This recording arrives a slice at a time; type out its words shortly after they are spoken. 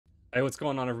Hey, what's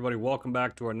going on, everybody? Welcome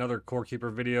back to another Core Keeper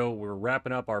video. We're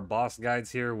wrapping up our boss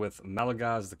guides here with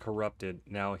Malugaz the Corrupted.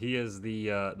 Now, he is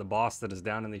the boss that is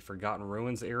down in the Forgotten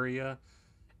Ruins area,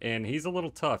 and he's a little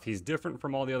tough. He's different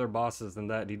from all the other bosses in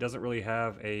that he doesn't really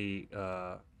have a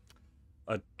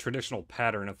traditional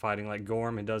pattern of fighting like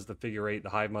Gorm. He does the figure eight. The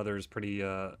Hive Mother is pretty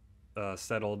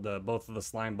settled. Both of the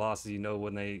slime bosses,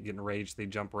 when they get enraged, they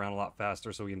jump around a lot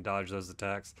faster, so we can dodge those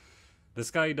attacks. This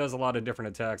guy does a lot of different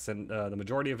attacks, and the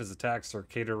majority of his attacks are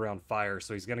catered around fire,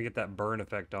 so he's going to get that burn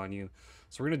effect on you.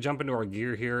 So we're going to jump into our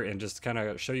gear here and just kind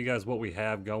of show you guys what we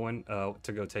have going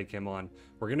to go take him on.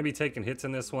 We're going to be taking hits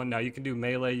in this one. Now, you can do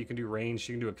melee, you can do range,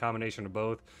 you can do a combination of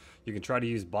both. You can try to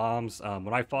use bombs.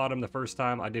 When I fought him the first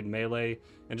time, I did melee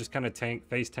and just kind of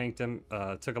face tanked him.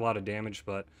 Took a lot of damage,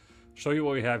 but show you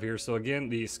what we have here. So again,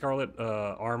 the Scarlet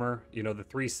armor, the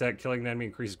 3 set, killing an enemy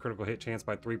increases critical hit chance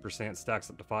by 3%, stacks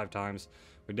up to 5 times.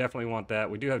 We definitely want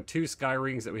that. We do have 2 sky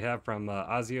rings that we have from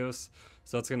Azios,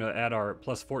 so that's going to add our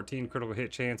plus 14 critical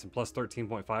hit chance and plus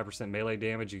 13.5% melee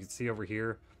damage. You can see over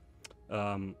here,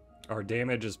 our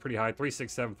damage is pretty high,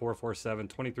 367,447,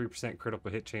 23% critical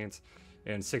hit chance,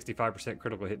 and 65%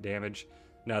 critical hit damage.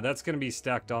 Now that's going to be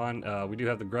stacked on. We do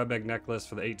have the grub egg necklace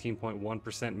for the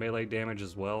 18.1% melee damage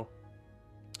as well.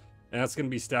 And that's going to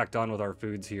be stacked on with our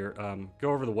foods here.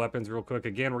 Go over the weapons real quick.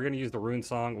 Again, we're going to use the rune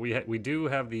song. We do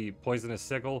have the poisonous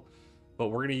sickle, but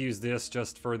we're going to use this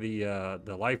just for the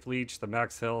life leech, the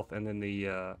max health, and then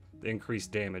the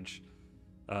increased damage.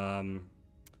 Let's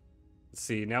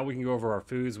see. Now we can go over our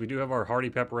foods. We do have our hearty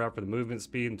pepper out for the movement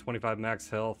speed and 25 max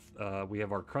health. We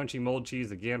have our crunchy mold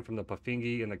cheese again from the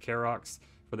Pafingi and the Karox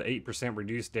for the 8%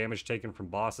 reduced damage taken from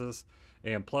bosses,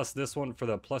 and plus this one for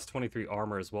the plus 23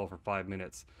 armor as well for 5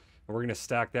 minutes. And we're going to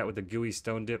stack that with the gooey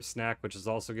stone dip snack, which is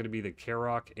also going to be the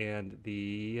Karok and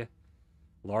the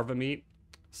larva meat.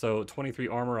 So 23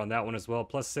 armor on that one as well,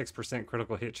 plus 6%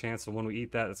 critical hit chance. So when we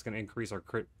eat that, it's going to increase our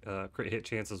crit hit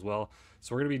chance as well.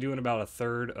 So we're going to be doing about a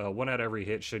third. 1 out of every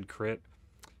hit should crit.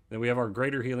 Then we have our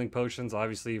greater healing potions,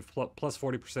 obviously plus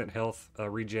 40% health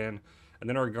regen. And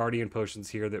then our guardian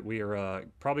potions here that we are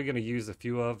probably going to use a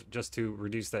few of just to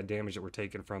reduce that damage that we're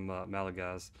taking from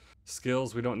Malugaz.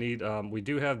 Skills we don't need. We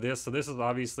do have this. So this is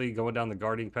obviously going down the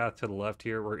guardian path to the left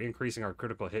here. We're increasing our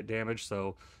critical hit damage.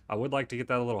 So I would like to get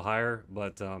that a little higher,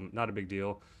 but not a big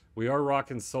deal. We are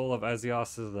rocking Soul of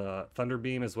Azios' Thunder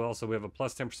Beam as well. So we have a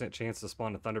plus 10% chance to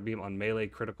spawn a Thunder Beam on melee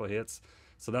critical hits.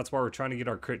 So that's why we're trying to get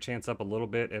our crit chance up a little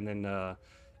bit and then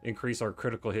increase our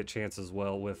critical hit chance as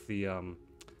well with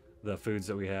the foods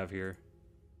that we have here.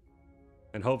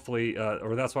 And hopefully,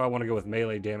 or that's why I want to go with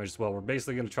melee damage as well. We're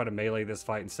basically going to try to melee this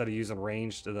fight instead of using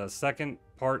ranged. The second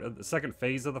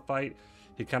phase of the fight,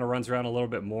 he kind of runs around a little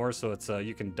bit more, so it's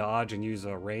you can dodge and use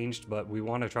ranged, but we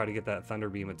want to try to get that Thunder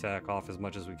Beam attack off as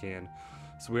much as we can.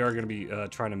 So we are going to be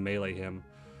trying to melee him.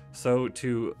 So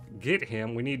to get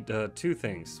him, we need 2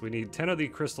 things. We need 10 of the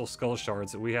crystal skull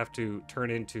shards that we have to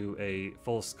turn into a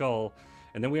full skull,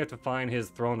 and then we have to find his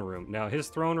throne room. Now, his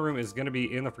throne room is going to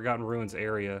be in the Forgotten Ruins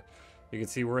area. You can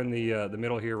see we're in the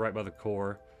middle here, right by the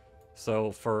core.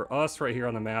 So for us right here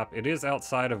on the map, it is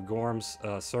outside of Gorm's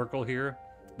circle here,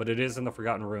 but it is in the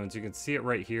Forgotten Ruins. You can see it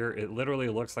right here. It literally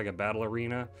looks like a battle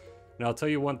arena. Now, I'll tell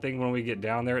you one thing when we get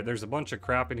down there. There's a bunch of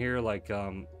crap in here, like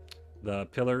the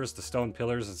pillars, the stone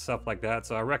pillars and stuff like that.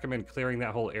 So I recommend clearing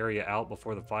that whole area out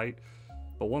before the fight.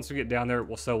 But once we get down there,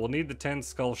 we'll need the 10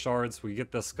 skull shards. We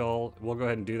get the skull. We'll go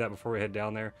ahead and do that before we head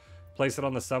down there. Place it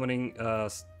on the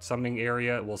summoning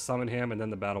area. We'll summon him, and then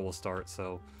the battle will start.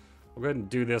 So we'll go ahead and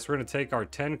do this. We're going to take our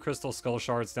 10 crystal skull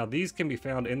shards. Now, these can be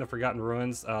found in the Forgotten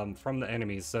Ruins from the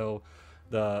enemies. So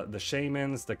the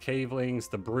shamans, the cavelings,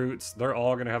 the brutes, they're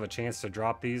all going to have a chance to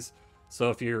drop these. So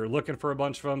if you're looking for a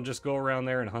bunch of them, just go around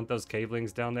there and hunt those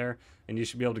cavelings down there, and you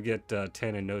should be able to get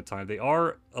 10 in no time. They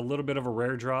are a little bit of a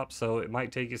rare drop, so it might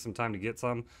take you some time to get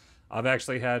some. I've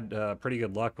actually had pretty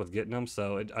good luck with getting them,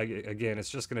 so again, it's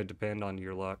just going to depend on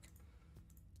your luck,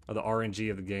 of the RNG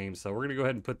of the game. So we're going to go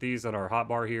ahead and put these on our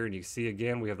hotbar here, and you see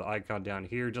again, we have the icon down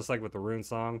here, just like with the rune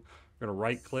song. We're going to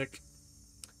right click,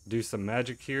 do some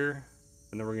magic here,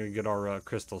 and then we're going to get our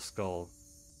crystal skull.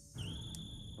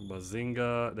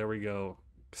 Bazinga, there we go.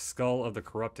 Skull of the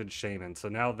Corrupted Shaman. So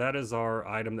now that is our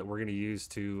item that we're going to use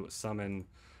to summon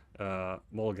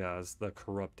Malugaz the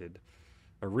Corrupted.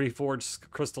 A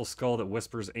reforged crystal skull that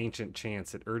whispers ancient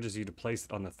chants. It urges you to place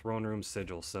it on the throne room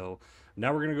sigil. So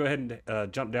now we're going to go ahead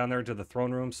and jump down there to the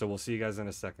throne room. So we'll see you guys in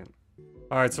a second.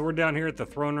 Alright, so we're down here at the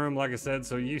throne room, like I said.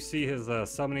 So you see his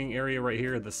summoning area right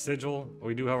here, the sigil.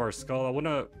 We do have our skull. I want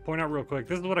to point out real quick,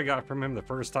 this is what I got from him the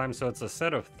first time. So it's a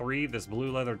set of 3, this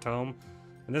blue leather tome.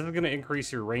 and this is going to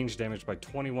increase your range damage by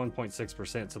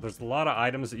 21.6%. So there's a lot of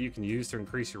items that you can use to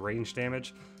increase your range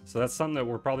damage. So that's something that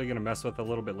we're probably going to mess with a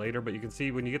little bit later. But you can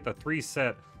see when you get the 3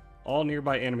 set, all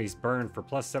nearby enemies burn for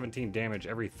plus 17 damage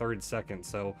every 3rd second.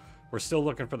 So we're still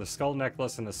looking for the skull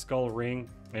necklace and the skull ring,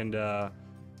 and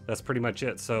that's pretty much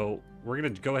it. So we're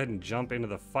going to go ahead and jump into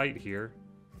the fight here.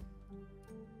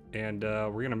 And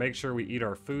we're going to make sure we eat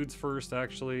our foods first,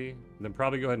 actually. And then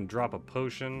probably go ahead and drop a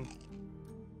potion.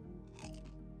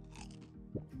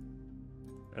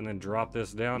 And then drop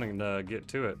this down and get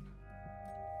to it.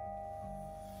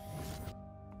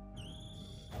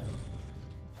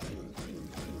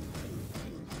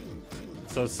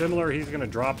 So similar, he's going to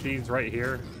drop these right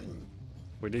here.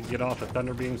 We did get off the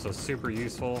thunder beam, so super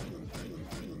useful.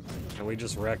 And we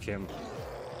just wreck him.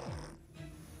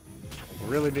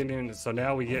 Really didn't even, so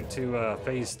now we get to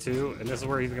phase 2, and this is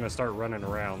where he's going to start running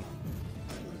around.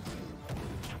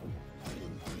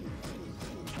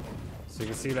 So you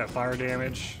can see that fire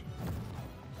damage.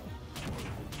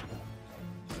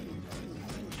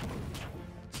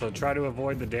 So try to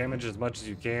avoid the damage as much as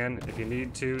you can. If you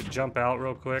need to, jump out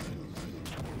real quick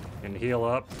and heal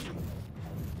up.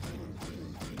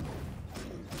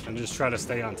 And just try to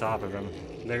stay on top of him.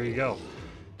 There you go.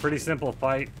 Pretty simple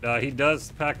fight. He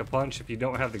does pack a punch if you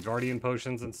don't have the guardian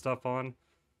potions and stuff on.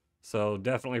 So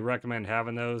definitely recommend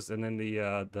having those. And then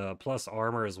the plus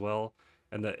armor as well.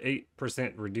 And the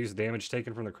 8% reduced damage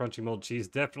taken from the crunchy mold cheese.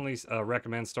 Definitely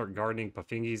recommend start gardening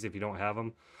Pafingis if you don't have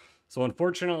them. So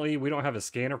unfortunately, we don't have a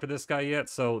scanner for this guy yet.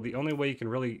 So the only way you can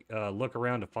really look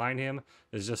around to find him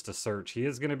is just to search. He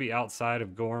is going to be outside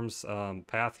of Gorm's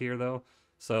path here though.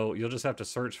 So you'll just have to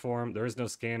search for him. There is no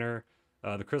scanner.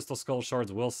 The crystal skull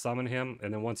shards will summon him,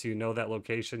 and then once you know that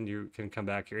location, you can come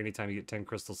back here anytime you get 10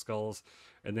 crystal skulls,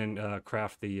 and then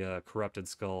craft the corrupted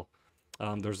skull.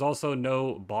 There's also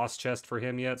no boss chest for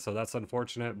him yet, so that's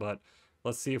unfortunate, but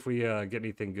let's see if we get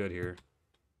anything good here.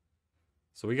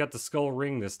 So we got the skull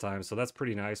ring this time, so that's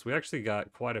pretty nice. We actually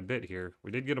got quite a bit here. We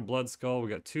did get a blood skull, we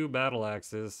got 2 battle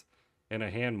axes, and a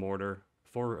hand mortar,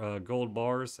 4 gold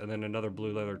bars, and then another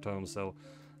blue leather tome, so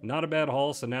not a bad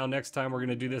haul. So now next time we're going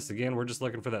to do this again. We're just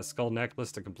looking for that skull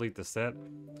necklace to complete the set.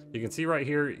 You can see right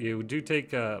here, you do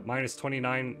take minus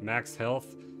 29 max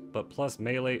health, but plus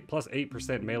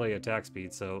 8% melee attack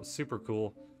speed. So super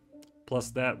cool. Plus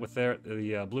that with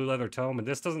the blue leather tome. And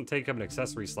this doesn't take up an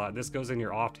accessory slot. This goes in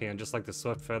your offhand, just like the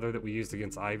swift feather that we used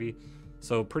against Ivy.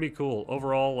 So pretty cool.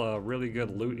 Overall, really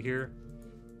good loot here.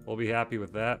 We'll be happy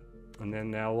with that. And then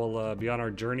now we'll be on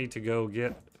our journey to go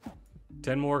get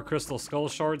 10 more crystal skull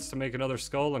shards to make another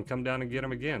skull and come down and get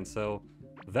them again. So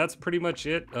that's pretty much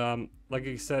it. Like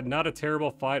I said, not a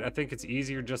terrible fight. I think it's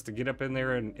easier just to get up in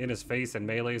there and in his face and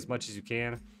melee as much as you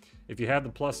can. If you have the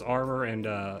plus armor and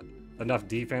enough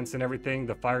defense and everything,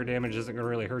 the fire damage isn't going to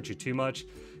really hurt you too much.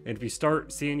 And if you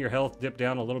start seeing your health dip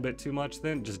down a little bit too much,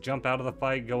 then just jump out of the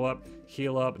fight, go up,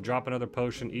 heal up, drop another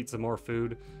potion, eat some more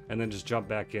food, and then just jump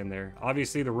back in there.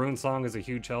 Obviously, the rune song is a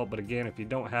huge help, but again, if you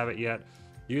don't have it yet,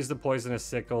 use the poisonous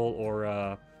sickle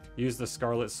or use the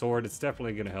scarlet sword. It's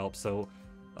definitely going to help. So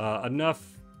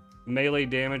enough melee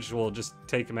damage will just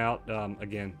take him out.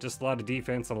 Again, just a lot of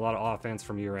defense and a lot of offense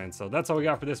from your end. So that's all we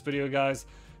got for this video, guys.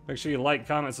 Make sure you like,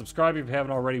 comment, subscribe if you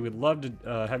haven't already. We'd love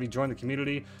to have you join the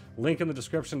community. Link in the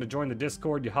description to join the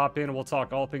Discord. You hop in and we'll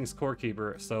talk all things Core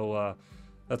Keeper. So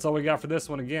that's all we got for this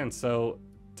one again. So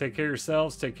take care of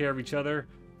yourselves, take care of each other,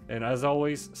 and as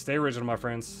always, stay original, my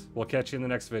friends. We'll catch you in the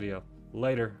next video.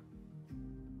 Later.